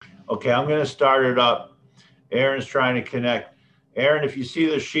Okay, I'm going to start it up. Aaron's trying to connect. Aaron, if you see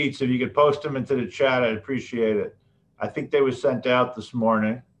the sheets, if you could post them into the chat, I'd appreciate it. I think they were sent out this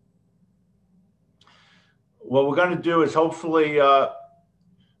morning. What we're going to do is hopefully, Azriel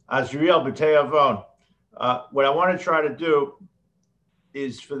B'Te'avon, what I want to try to do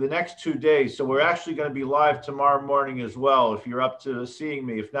is for the next 2 days. So we're actually going to be live tomorrow morning as well. If you're up to seeing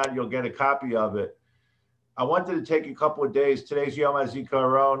me, if not, you'll get a copy of it. I wanted to take a couple of days. Today's Yom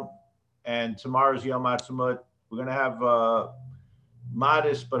HaZikaron and tomorrow's Yom HaTzmaut. We're going to have a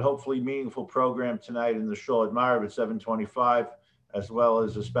modest but hopefully meaningful program tonight in the Shul at Marav at 7:25, as well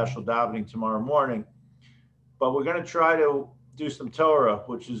as a special davening tomorrow morning. But we're going to try to do some Torah,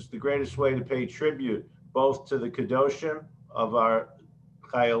 which is the greatest way to pay tribute, both to the Kedoshim of our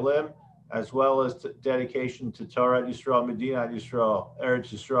Chayalim, as well as to dedication to Torah Yisrael, Medina Yisrael, Eretz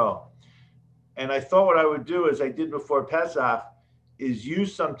Yisrael. And I thought what I would do, as I did before Pesach, is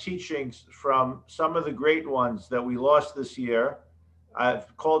use some teachings from some of the great ones that we lost this year.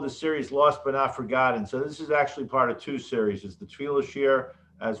 I've called the series Lost But Not Forgotten. So this is actually part of two series. It's the Tefillah Shir,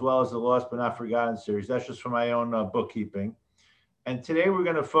 as well as the Lost But Not Forgotten series. That's just for my own bookkeeping. And today we're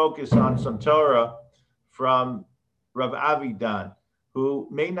going to focus on some Torah from Rav Avidan, who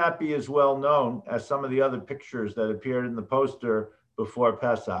may not be as well known as some of the other pictures that appeared in the poster before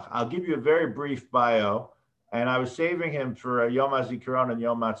Pesach. I'll give you a very brief bio, and I was saving him for Yom HaZikaron and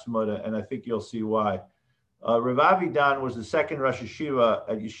Yom HaTzmaut, and I think you'll see why. Rav Avidan was the second Rosh Yeshiva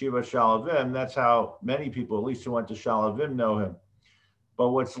at Yeshiva Shalavim. That's how many people, at least who went to Shalavim, know him. But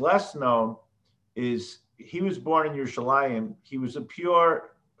what's less known is he was born in Yerushalayim. He was a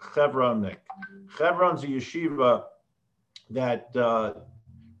pure Chevronnik. Chevron's a yeshiva that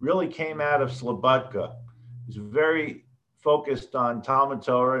really came out of Slobodka. He's very focused on Talmud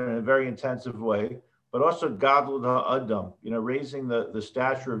Torah in a very intensive way, but also Gadlut HaAdam, raising the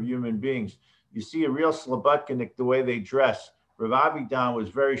stature of human beings. You see a real Slobodkanik, the way they dress. Rav Avidan was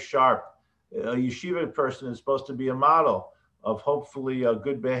very sharp. A yeshiva person is supposed to be a model of hopefully a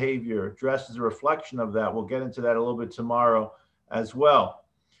good behavior. Dress is a reflection of that. We'll get into that a little bit tomorrow as well.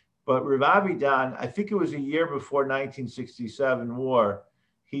 But Rav Avidan, I think it was a year before 1967 war,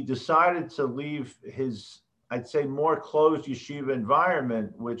 he decided to leave his, I'd say, more closed yeshiva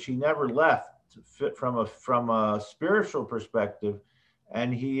environment, which he never left from a spiritual perspective,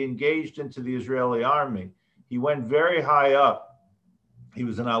 and he engaged into the Israeli army. He went very high up. He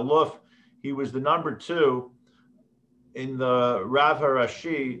was an aluf. He was the number 2 in the Rav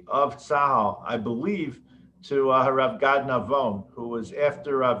Harashi of Tzahal, I believe, to Rav Gad Navon, who was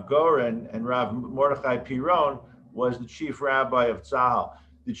after Rav Goren, and Rav Mordechai Piron was the chief rabbi of Tzahal.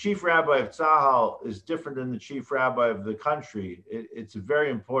 The chief rabbi of Tzahal is different than the chief rabbi of the country. It's a very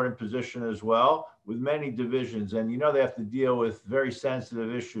important position as well, with many divisions. And they have to deal with very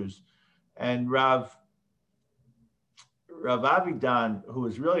sensitive issues. And Rav Avidan, who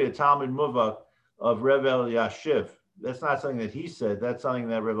is really a Talmud Muvak of Rev Eliashiv, that's not something that he said, that's something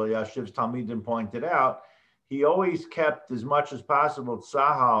that Rev Eliashiv's Talmidim pointed out. He always kept as much as possible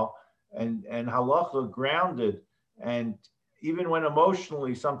Tzahal and halacha grounded. And even when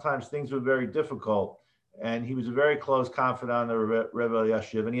emotionally, sometimes things were very difficult. And he was a very close confidant of Rev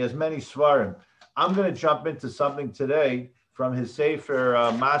Eliashiv, and he has many svarim. I'm going to jump into something today from his Sefer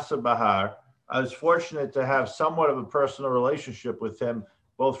Masa Bahar. I was fortunate to have somewhat of a personal relationship with him,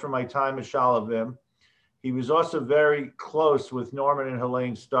 both from my time at Shalavim. He was also very close with Norman and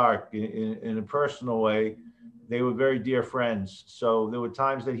Helene Stark in a personal way. They were very dear friends. So there were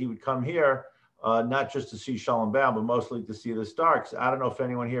times that he would come here, not just to see Shalom Baum, but mostly to see the Starks. I don't know if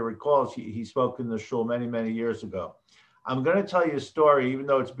anyone here recalls, he spoke in the shul many, many years ago. I'm going to tell you a story, even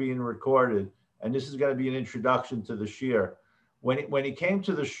though it's being recorded, and this is going to be an introduction to the shir. When he came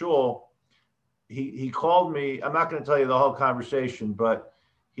to the shul, he called me. I'm not going to tell you the whole conversation, but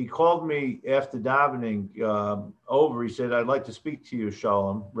he called me after davening over. He said, "I'd like to speak to you,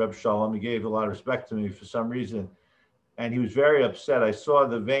 Shalom, Reb Shalom." He gave a lot of respect to me for some reason. And he was very upset. I saw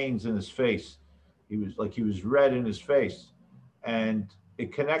the veins in his face. He was red in his face. And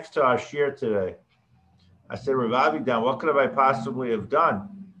it connects to our shir today. I said, "Rav Avidan, what could I possibly have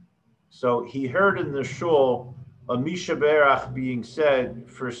done?" So he heard in the shul a Misha Berach being said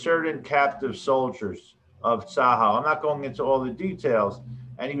for certain captive soldiers of Tzahal. I'm not going into all the details.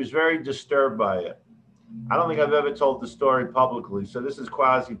 And he was very disturbed by it. I don't think I've ever told the story publicly. So this is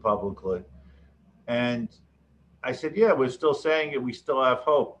quasi-publicly. And I said, "Yeah, we're still saying it. We still have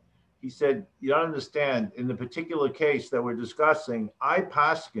hope." He said, "You don't understand. In the particular case that we're discussing, I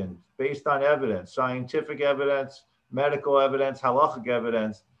paskin based on evidence, scientific evidence, medical evidence, halachic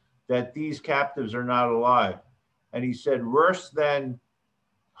evidence, that these captives are not alive." And he said, worse than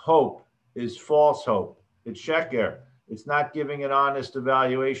hope is false hope. It's sheker. It's not giving an honest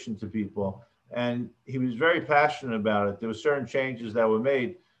evaluation to people. And he was very passionate about it. There were certain changes that were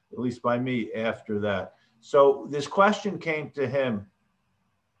made, at least by me, after that. So this question came to him.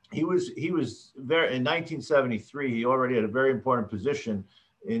 He was very in 1973. He already had a very important position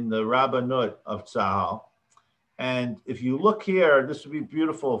in the Rabbanut of Tzahal. And if you look here, this would be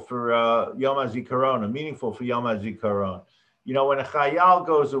beautiful for Yom HaZikaron, meaningful for Yom HaZikaron. You know, when a Chayal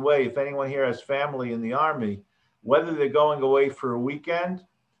goes away, if anyone here has family in the army, whether they're going away for a weekend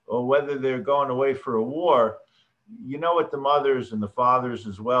or whether they're going away for a war, you know what the mothers and the fathers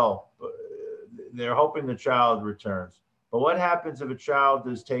as well, they're hoping the child returns. But what happens if a child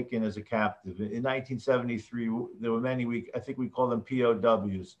is taken as a captive? In 1973, there were many, I think we call them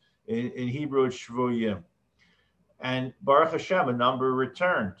POWs. In Hebrew, it's Shvuyim. And Baruch Hashem, a number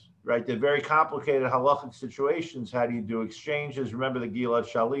returned, right? They're very complicated halachic situations. How do you do exchanges? Remember the Gilad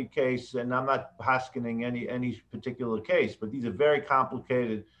Shalit case, and I'm not paskening any particular case, but these are very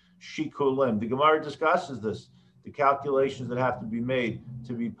complicated shikulim. The Gemara discusses this, the calculations that have to be made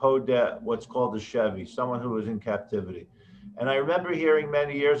to be podeh, what's called a shevi, someone who is in captivity. And I remember hearing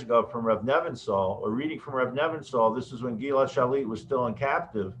many years ago from Rav Nebenzahl, or reading from Rav Nebenzahl, this is when Gilad Shalit was still in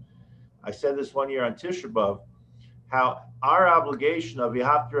captive. I said this one year on Tisha B'Av, how our obligation of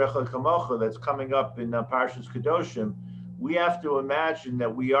V'ahavta L'recha Kamocha that's coming up in Parshas Kedoshim, we have to imagine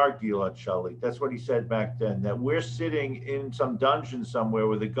that we are Gilad Shalit. That's what he said back then, that we're sitting in some dungeon somewhere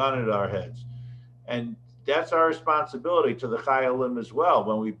with a gun at our heads. And that's our responsibility to the Chayalim as well,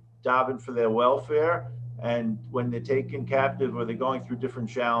 when we daven for their welfare and when they're taken captive or they're going through different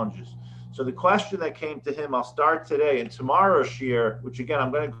challenges. So the question that came to him, I'll start today, and tomorrow's shir, which again,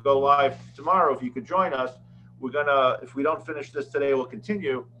 I'm going to go live tomorrow. If you could join us, we're going to, if we don't finish this today, we'll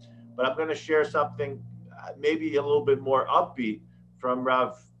continue, but I'm going to share something maybe a little bit more upbeat from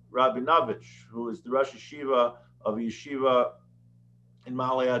Rav Rabinovich, who is the Rosh Yeshiva of Yeshiva in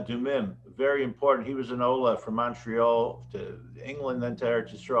Ma'ale Adumim. Very important. He was an Ola from Montreal to England, then to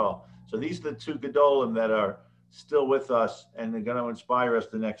Eretz Yisrael. So these are the two Gedolim that are still with us, and they're going to inspire us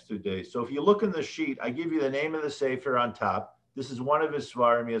the next 2 days. So if you look in the sheet, I give you the name of the Sefer on top. This is one of his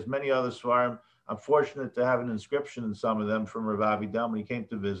Svarim. He has many other Svarim. I'm fortunate to have an inscription in some of them from Rav Avidam when he came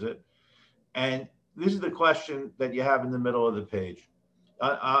to visit. And this is the question that you have in the middle of the page,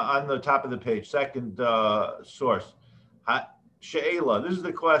 on the top of the page, second source. She'ela, this is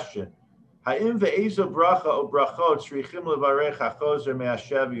the question. Ha'im ve'ezo bracha o brachot tzrichim levarech hachozer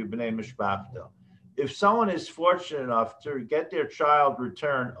me'ashevi b'nei mishpachto. If someone is fortunate enough to get their child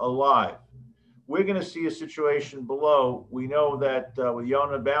returned alive, we're going to see a situation below. We know that with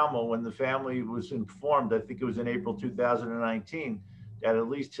Yonah Baumel, when the family was informed, I think it was in April 2019, that at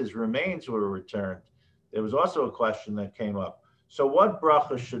least his remains were returned. There was also a question that came up. So what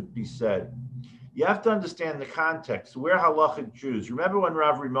bracha should be said? You have to understand the context. We're halachic Jews. Remember when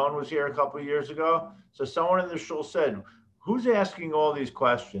Rav Rimon was here a couple of years ago? So someone in the shul said, who's asking all these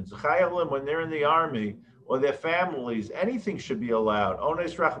questions? The Chayalim, when they're in the army or their families, anything should be allowed.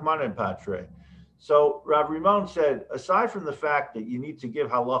 Ones Rachmanim Patre. So Rav Rimon said, aside from the fact that you need to give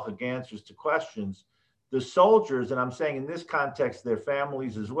halachic answers to questions, the soldiers, and I'm saying in this context, their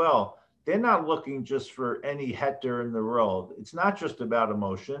families as well, they're not looking just for any heter in the world. It's not just about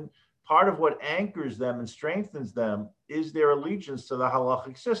emotion. Part of what anchors them and strengthens them is their allegiance to the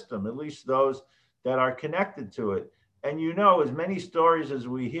halachic system, at least those that are connected to it. And you know, as many stories as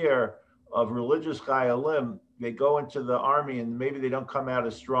we hear of religious chayalim, they go into the army and maybe they don't come out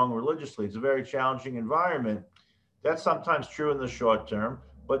as strong religiously. It's a very challenging environment. That's sometimes true in the short term,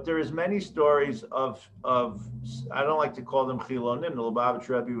 but there is many stories of I don't like to call them chilonim. The Lubavitch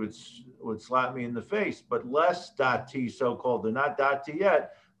Rebbe would slap me in the face, but less dati, so-called, they're not dati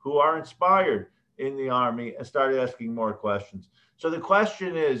yet, who are inspired in the army and started asking more questions. So the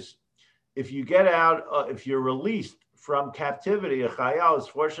question is, if you get out, if you're released from captivity, a chayal is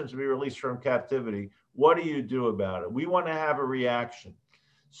fortunate to be released from captivity, what do you do about it? We want to have a reaction.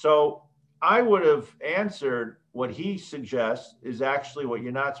 So I would have answered what he suggests is actually what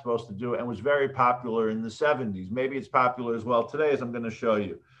you're not supposed to do and was very popular in the 70s. Maybe it's popular as well today, as I'm going to show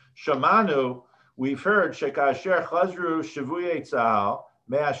you. Shamanu, we've heard, Shekasher Chazru Shavuyei Tzahal,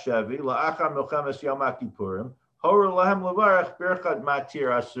 Me'ashevi, La'achar Milchemes Yom HaKippurim, Horu Lahem Levarach Birchad Matir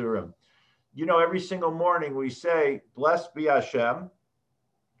Asurim. You know, every single morning we say, blessed be Hashem,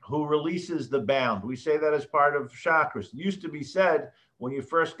 who releases the bound. We say that as part of chakras. It used to be said when you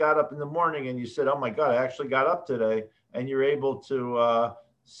first got up in the morning and you said, oh my God, I actually got up today, and you're able to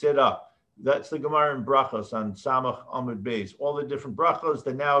sit up. That's the Gemara in Brachos on Samach Amud Beis. All the different brachos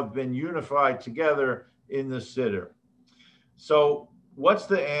that now have been unified together in the Siddur. So what's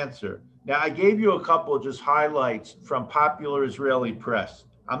the answer? Now, I gave you a couple of just highlights from popular Israeli press.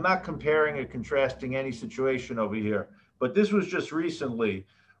 I'm not comparing or contrasting any situation over here, but this was just recently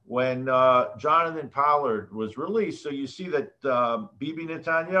when Jonathan Pollard was released. So you see that Bibi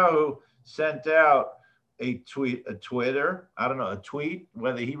Netanyahu sent out a Twitter, I don't know, a tweet,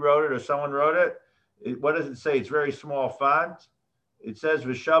 whether he wrote it or someone wrote it. What does it say? It's very small font. It says,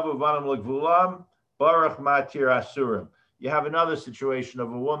 V'shavu vanam l'gvulam, Baruch matir asurim. You have another situation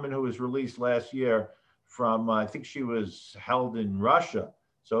of a woman who was released last year from, I think she was held in Russia.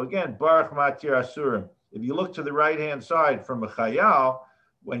 So again, Baruch matir asurim. If you look to the right-hand side from a Chayal,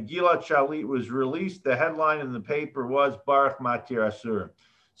 when Gilad Shalit was released, the headline in the paper was Baruch matir asurim.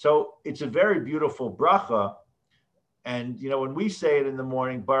 So it's a very beautiful bracha. And, you know, when we say it in the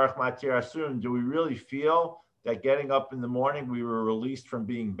morning, Baruch matir asurim, do we really feel that getting up in the morning, we were released from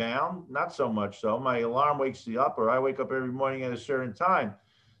being bound? Not so much so. My alarm wakes me up, or I wake up every morning at a certain time.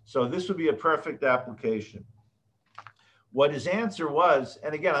 So this would be a perfect application. What his answer was,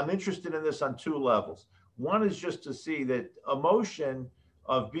 and again, I'm interested in this on two levels. One is just to see that emotion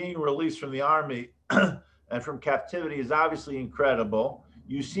of being released from the army and from captivity is obviously incredible.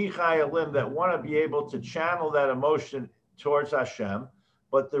 You see Chayalim that want to be able to channel that emotion towards Hashem.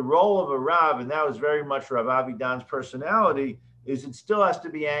 But the role of a Rav, and that was very much Rav Avidan's personality, is it still has to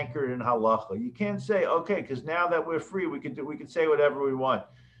be anchored in halacha. You can't say, okay, because now that we're free, we can say whatever we want.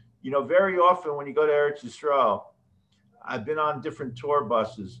 You know, very often when you go to Eretz Yisrael, I've been on different tour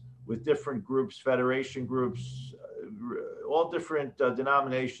buses with different groups, federation groups, all different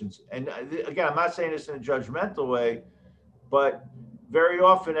denominations. And again, I'm not saying this in a judgmental way, but very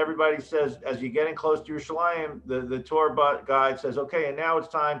often everybody says, as you're getting close to Yerushalayim, the tour guide says, okay, and now it's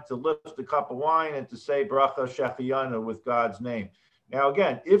time to lift a cup of wine and to say bracha shechiyana with God's name. Now,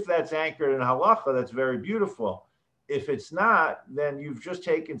 again, if that's anchored in halacha, that's very beautiful. If it's not, then you've just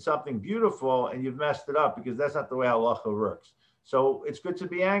taken something beautiful and you've messed it up, because that's not the way halacha works. So it's good to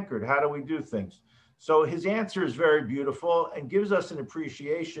be anchored. How do we do things? So his answer is very beautiful and gives us an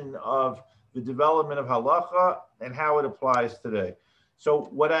appreciation of the development of halacha and how it applies today. So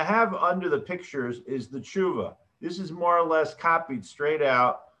what I have under the pictures is the tshuva. This is more or less copied straight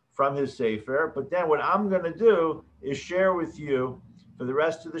out from his sefer. But then what I'm going to do is share with you for the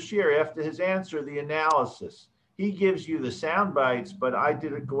rest of the shir, after his answer, the analysis. He gives you the sound bites, but I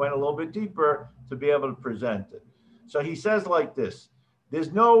went a little bit deeper to be able to present it. So he says like this: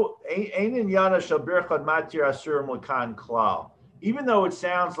 there's no Einin Yana Shel Birchad Matir Asurim L'kan Klal. Even though it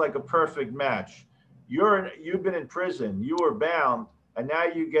sounds like a perfect match, you've been in prison, you were bound, and now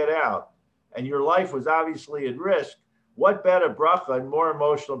you get out, and your life was obviously at risk. What better bracha and more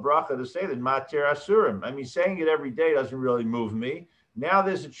emotional bracha to say than Matir Asurim? I mean, saying it every day doesn't really move me. Now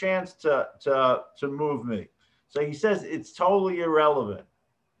there's a chance to move me. So he says it's totally irrelevant.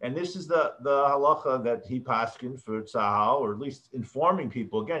 And this is the halacha that he paskin for tzahal, or at least informing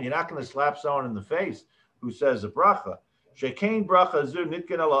people. Again, you're not going to slap someone in the face who says a bracha. Shekein bracha zu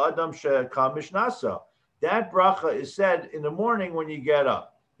nitken ala adam shekam mishnasa. That bracha is said in the morning when you get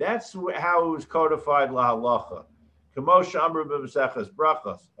up. That's how it was codified la halacha. Kamosha amru b'maseches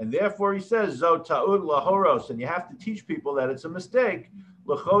brachas. And therefore he says zo ta'ud lahoros, and you have to teach people that it's a mistake.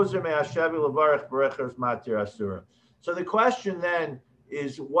 L'chozer me'ashevi levarech berechers matir asurim. So the question then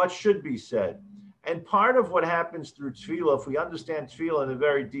is, what should be said? And part of what happens through tefillah, if we understand tefillah in a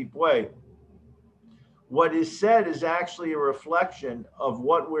very deep way, what is said is actually a reflection of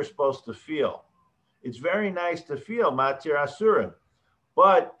what we're supposed to feel. It's very nice to feel matir asurim,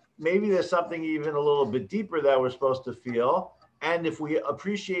 but maybe there's something even a little bit deeper that we're supposed to feel. And if we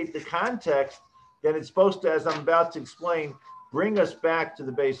appreciate the context, then it's supposed to, as I'm about to explain, bring us back to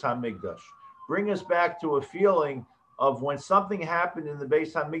the Beis HaMikdash, bring us back to a feeling of when something happened in the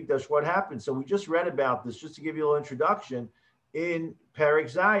Beis HaMikdash, what happened. So we just read about this, just to give you a little introduction, in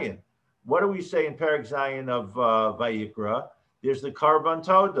Perek Zayin. What do we say in Perek Zayin of Vayikra? There's the Karban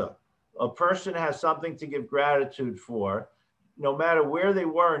Toda. A person has something to give gratitude for. No matter where they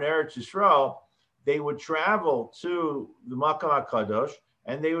were in Eretz Yisrael, they would travel to the Makam HaKadosh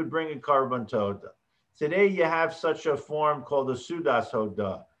and they would bring a Karban Toda. Today you have such a form called a Sudas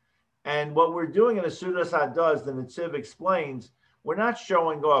Hodah. And what we're doing in a Sudas Hodah, as the Netziv explains, we're not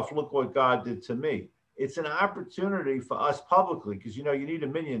showing off, look what God did to me. It's an opportunity for us publicly, because you need a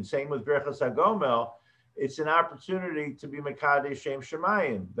minyan. Same with Berachas HaGomel. It's an opportunity to be Mekadesh Shem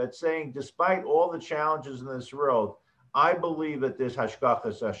Shemayim. That's saying, despite all the challenges in this world, I believe that there's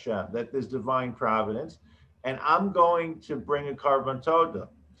Hashgachas Hashem, that there's divine providence, and I'm going to bring a Karban Toda.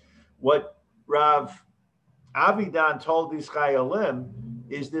 What Rav Avidan told these Chayalim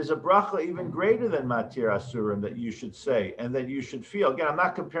is there's a bracha even greater than Matir Asurim that you should say and that you should feel. Again, I'm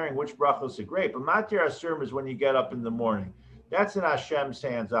not comparing which brachos are great, but Matir Asurim is when you get up in the morning. That's in Hashem's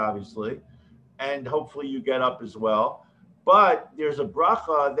hands, obviously, and hopefully you get up as well. But there's a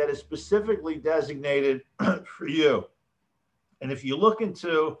bracha that is specifically designated for you. And if you look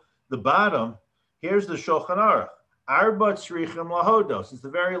into the bottom, here's the Shulchan Aruch. Arba tzrichim lahodos. It's the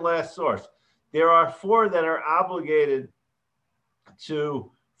very last source. There are 4 that are obligated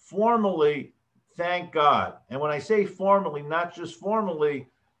to formally thank God. And when I say formally, not just formally,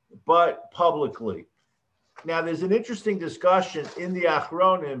 but publicly. Now, there's an interesting discussion in the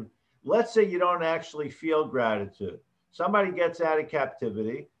Achronim. Let's say you don't actually feel gratitude. Somebody gets out of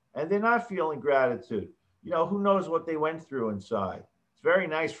captivity and they're not feeling gratitude. You know, who knows what they went through inside. It's very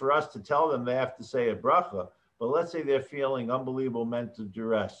nice for us to tell them they have to say a bracha, but let's say they're feeling unbelievable mental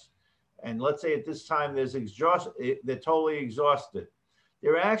duress. And let's say at this time they're totally exhausted.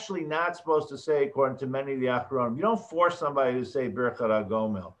 They're actually not supposed to say, according to many of the Achronim, you don't force somebody to say Birkat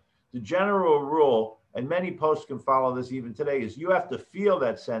HaGomel. The general rule, and many posts can follow this even today, is you have to feel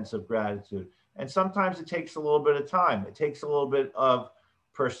that sense of gratitude. And sometimes it takes a little bit of time. It takes a little bit of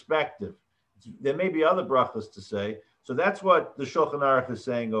perspective. There may be other brachas to say. So that's what the Shulchan Aruch is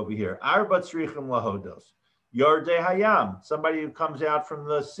saying over here. Arba tzrichim lahodos. Yordei hayam, somebody who comes out from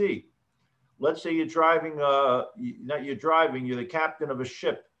the sea. Let's say you're driving, you're the captain of a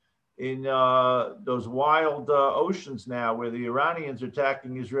ship in those wild oceans now where the Iranians are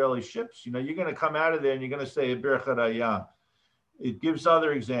attacking Israeli ships. You know, you're going to come out of there and you're going to say Birkat Hayam. It gives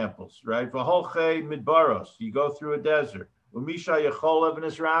other examples, right? V'holchei midbaros, you go through a desert. Umisha yechol even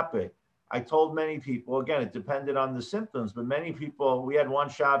isrape. I told many people, again, it depended on the symptoms, but many people, we had one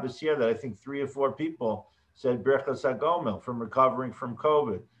Shabbos here that I think 3 or 4 people said Birchas HaGomel from recovering from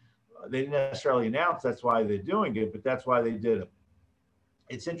COVID. They didn't necessarily announce that's why they're doing it, but that's why they did it.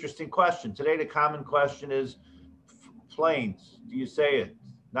 It's an interesting question. Today, the common question is planes. Do you say it?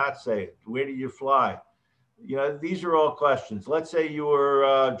 Not say it? Where do you fly? You know, these are all questions. Let's say you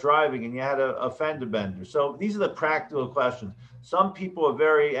were driving and you had a fender bender. So these are the practical questions. Some people are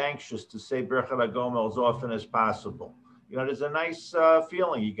very anxious to say Birkat HaGomel as often as possible. You know, there's a nice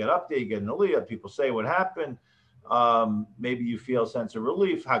feeling. You get up there, you get an aliyah, people say what happened. Maybe you feel a sense of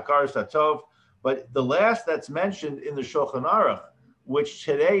relief, Hakar Satov. But the last that's mentioned in the Shulchan Aruch, which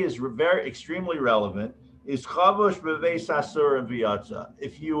today is very extremely relevant, is Chavush B'Veis Asur and V'yatza.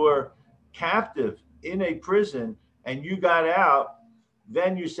 If you were captive in a prison and you got out,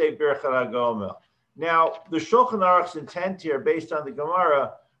 then you say Birkat HaGomel. Now, the Shulchan Aruch's intent here, based on the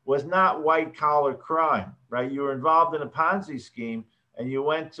Gemara, was not white-collar crime, right? You were involved in a Ponzi scheme and you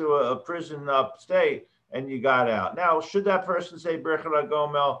went to a prison upstate and you got out. Now, should that person say Birkat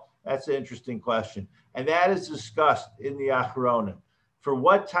HaGomel? That's an interesting question. And that is discussed in the Achronim. For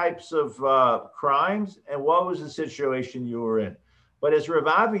what types of crimes and what was the situation you were in? But as Rav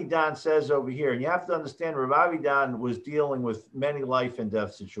Avidan says over here, and you have to understand, Rav Avidan was dealing with many life and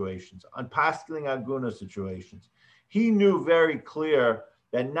death situations, unpaskeling aguna situations. He knew very clear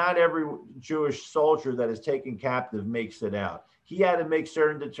that not every Jewish soldier that is taken captive makes it out. He had to make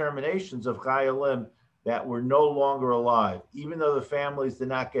certain determinations of chayalim that were no longer alive, even though the families did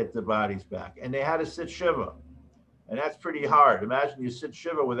not get the bodies back. And they had to sit shiva. And that's pretty hard. Imagine you sit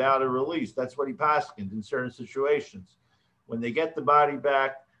shiva without a release. That's what he paskined in certain situations. When they get the body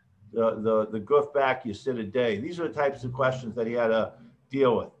back, the goof back, you sit a day. These are the types of questions that he had to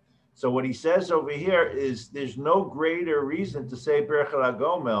deal with. So what he says over here is there's no greater reason to say Birkat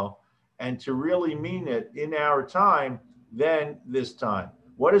HaGomel and to really mean it in our time than this time.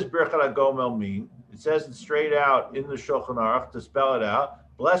 What does Birkat HaGomel mean? It says it straight out in the Shulchan Aruch to spell it out.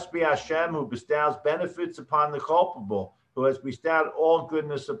 Blessed be Hashem who bestows benefits upon the culpable, who has bestowed all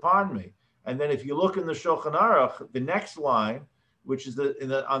goodness upon me. And then if you look in the Shulchan Aruch, the next line, which is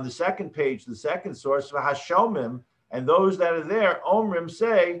on the second page, the second source, Hashomim, and those that are there, Omrim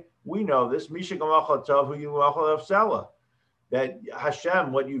say, we know this, that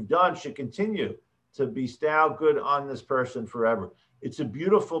Hashem, what you've done should continue to bestow good on this person forever. It's a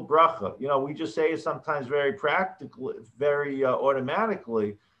beautiful bracha. You know, we just say it sometimes very practically, very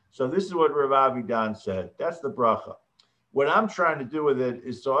automatically. So this is what Rav Avidan said. That's the bracha. What I'm trying to do with it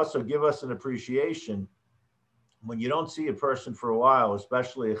is to also give us an appreciation when you don't see a person for a while,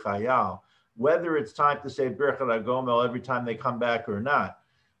 especially a chayal, whether it's time to say Birkat HaGomel every time they come back or not.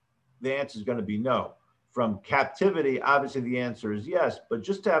 The answer is going to be no. From captivity, obviously the answer is yes, but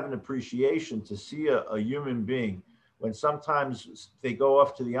just to have an appreciation to see a human being when sometimes they go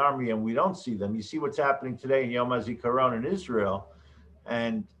off to the army and we don't see them. You see what's happening today in Yom HaZikaron in Israel,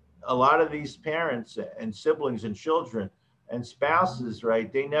 and a lot of these parents and siblings and children And spouses,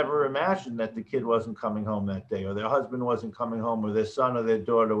 right, they never imagined that the kid wasn't coming home that day, or their husband wasn't coming home, or their son or their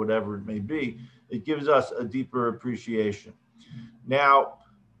daughter, whatever it may be. It gives us a deeper appreciation. Now,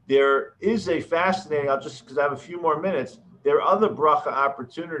 there is a fascinating, I'll just, because I have a few more minutes, there are other bracha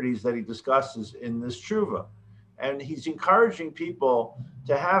opportunities that he discusses in this tshuva. And he's encouraging people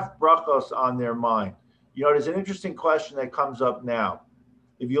to have brachos on their mind. You know, there's an interesting question that comes up now.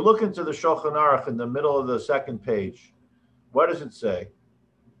 If you look into the Shulchan Aruch in the middle of the second page, what does it say?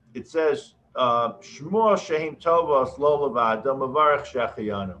 It says, Shmuel Shehim Tovos Lo Levado Mavarech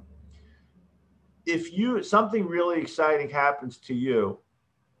Shechiyanu. If something really exciting happens to you,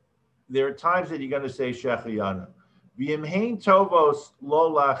 there are times that you're going to say Shechiyanu. V'imhein Tovos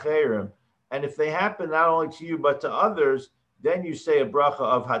Lo Lacherim. And if they happen not only to you, but to others, then you say a bracha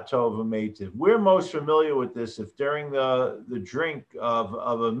of Hatov U'Meitiv. We're most familiar with this. If during the drink of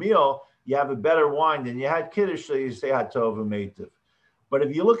a meal, you have a better wine than you had Kiddush, so you say Hatov U'Meitiv. But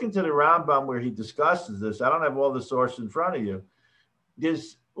if you look into the Rambam where he discusses this, I don't have all the sources in front of you,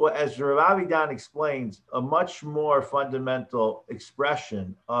 there's, well, as Rav Avidan explains, a much more fundamental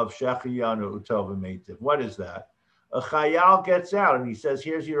expression of Shechiyanu Utov U'Meitiv. What is that? A chayal gets out, and he says,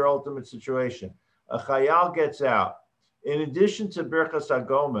 here's your ultimate situation. A chayal gets out. In addition to Birchas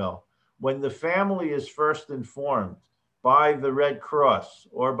HaGomel, when the family is first informed by the Red Cross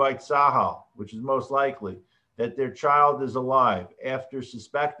or by Tzahal, which is most likely, that their child is alive, after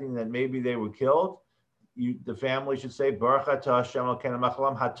suspecting that maybe they were killed, the family should say, Baruch Atah Hashem Elokeinu Melech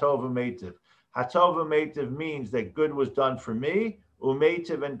Haolam Hatov U'Meitiv. Hatov U'Meitiv means that good was done for me,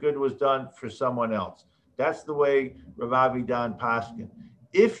 U'Meitiv, and good was done for someone else. That's the way Rav Avidan paskin.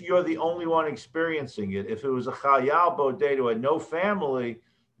 If you're the only one experiencing it, if it was a chayal boded who had no family,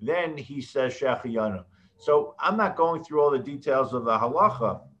 then he says shechiyanu. So I'm not going through all the details of the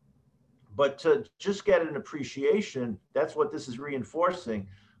halacha, but to just get an appreciation, that's what this is reinforcing,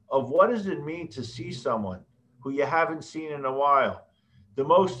 of what does it mean to see someone who you haven't seen in a while. The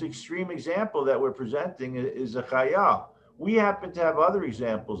most extreme example that we're presenting is a chayal. We happen to have other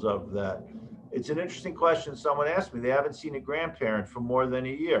examples of that. It's an interesting question someone asked me. They haven't seen a grandparent for more than a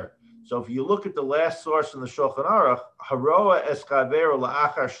year. So if you look at the last source in the Shulchan Aruch, Haroa Eskaveru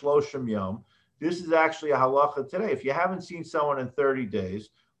La'achar Shloshim Yom, this is actually a halacha today. If you haven't seen someone in 30 days,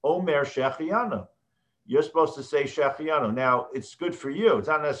 Omer Shechiyanu. You're supposed to say Shechiyanu. Now, it's good for you. It's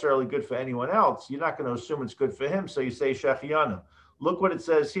not necessarily good for anyone else. You're not going to assume it's good for him, so you say Shechiyanu. Look what it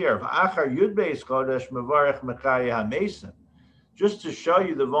says here. V'achar Yud Beis Chodesh Mevarech Mechayeh HaMesim. Just to show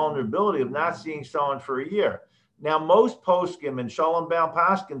you the vulnerability of not seeing someone for a year. Now, most poskim and Shalom Bound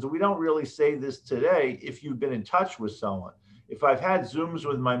Paskins, we don't really say this today if you've been in touch with someone. If I've had Zooms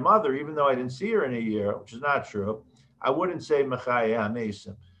with my mother, even though I didn't see her in a year, which is not true, I wouldn't say Mechayeh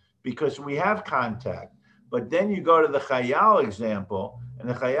HaMesim because we have contact. But then you go to the Chayal example, and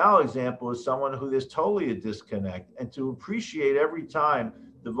the Chayal example is someone who there's totally a disconnect, and to appreciate every time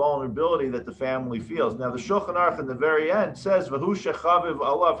the vulnerability that the family feels. Now, the Shulchan Aruch in the very end says, "V'hu shechaviv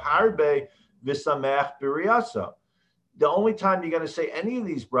alav harbe v'samech b'riyasa." The only time you're going to say any of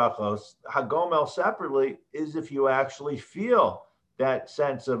these brachos, Hagomel separately, is if you actually feel that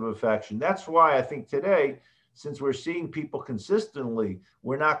sense of affection. That's why I think today, since we're seeing people consistently,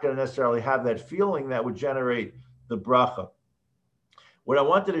 we're not going to necessarily have that feeling that would generate the bracha. What I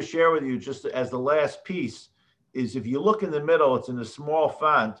wanted to share with you, just as the last piece, is if you look in the middle, it's in a small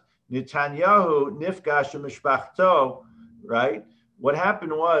font, Netanyahu nifgash mishpachto, right? What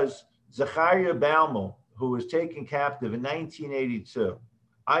happened was Zechariah Baumel, who was taken captive in 1982.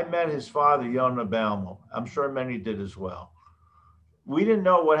 I met his father, Yonah Baumel. I'm sure many did as well. We didn't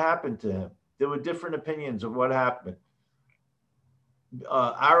know what happened to him. There were different opinions of what happened.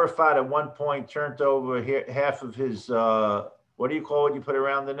 Arafat at one point turned over half of his, what do you call it? You put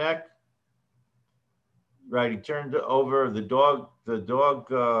around the neck? Right, he turned over the dog,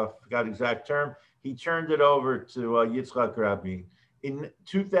 forgot the exact term, he turned it over to Yitzhak Rabin. In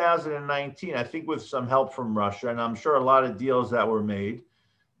 2019, I think with some help from Russia, and I'm sure a lot of deals that were made,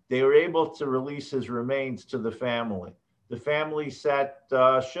 they were able to release his remains to the family. The family sat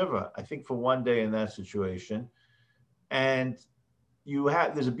Shiva, I think for one day in that situation. And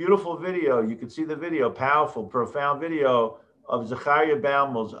there's a beautiful video, you can see the video, powerful, profound video of Zechariah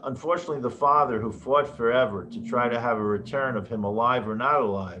Baumel's, unfortunately, the father who fought forever to try to have a return of him alive or not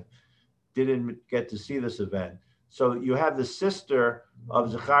alive, didn't get to see this event. So you have the sister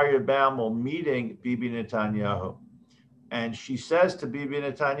of Zechariah Baumel meeting Bibi Netanyahu. And she says to Bibi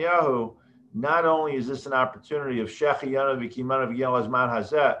Netanyahu, not only is this an opportunity of Shechiyanu v'kimanu v'yel hazman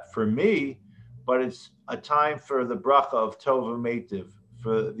hazeh for me, but it's a time for the bracha of Tov U'Meitiv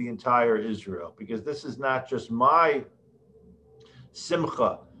for the entire Israel, because this is not just my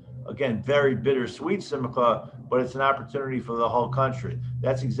simcha. Again, very bittersweet simcha, but it's an opportunity for the whole country.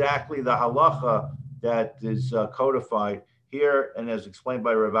 That's exactly the halacha that is codified here and as explained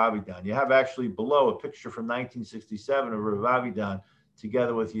by Rav Avidan. You have actually below a picture from 1967 of Rav Avidan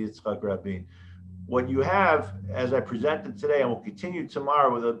together with Yitzchak Rabin. What you have, as I presented today, and will continue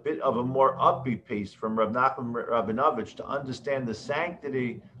tomorrow with a bit of a more upbeat piece from Rav Nachman Rabinovich to understand the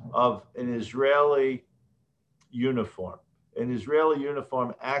sanctity of an Israeli uniform. An Israeli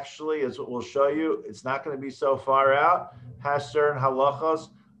uniform actually, as we'll show you, it's not going to be so far out, has certain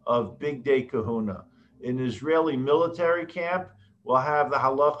halachas of big day kahuna. In an Israeli military camp, we'll have the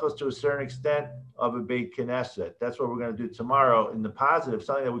halachas to a certain extent of a Beit Knesset. That's what we're going to do tomorrow in the positive,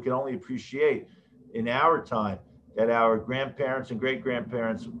 something that we can only appreciate in our time, that our grandparents and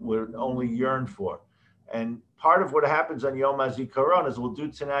great-grandparents would only yearn for. And part of what happens on Yom HaZikaron, as we'll do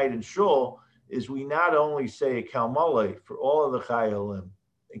tonight in Shul, is we not only say a Kalmale for all of the Chayalim,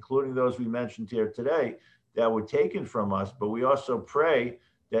 including those we mentioned here today, that were taken from us, but we also pray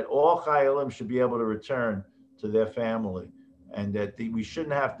that all Chayalim should be able to return to their family, and that we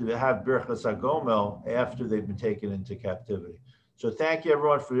shouldn't have to have Birchas HaGomel after they've been taken into captivity. So thank you,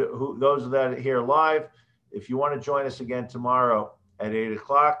 everyone, for those that are here live. If you want to join us again tomorrow at 8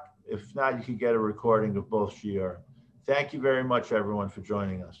 o'clock, if not, you can get a recording of both shiur. Thank you very much, everyone, for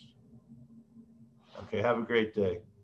joining us. Okay, have a great day.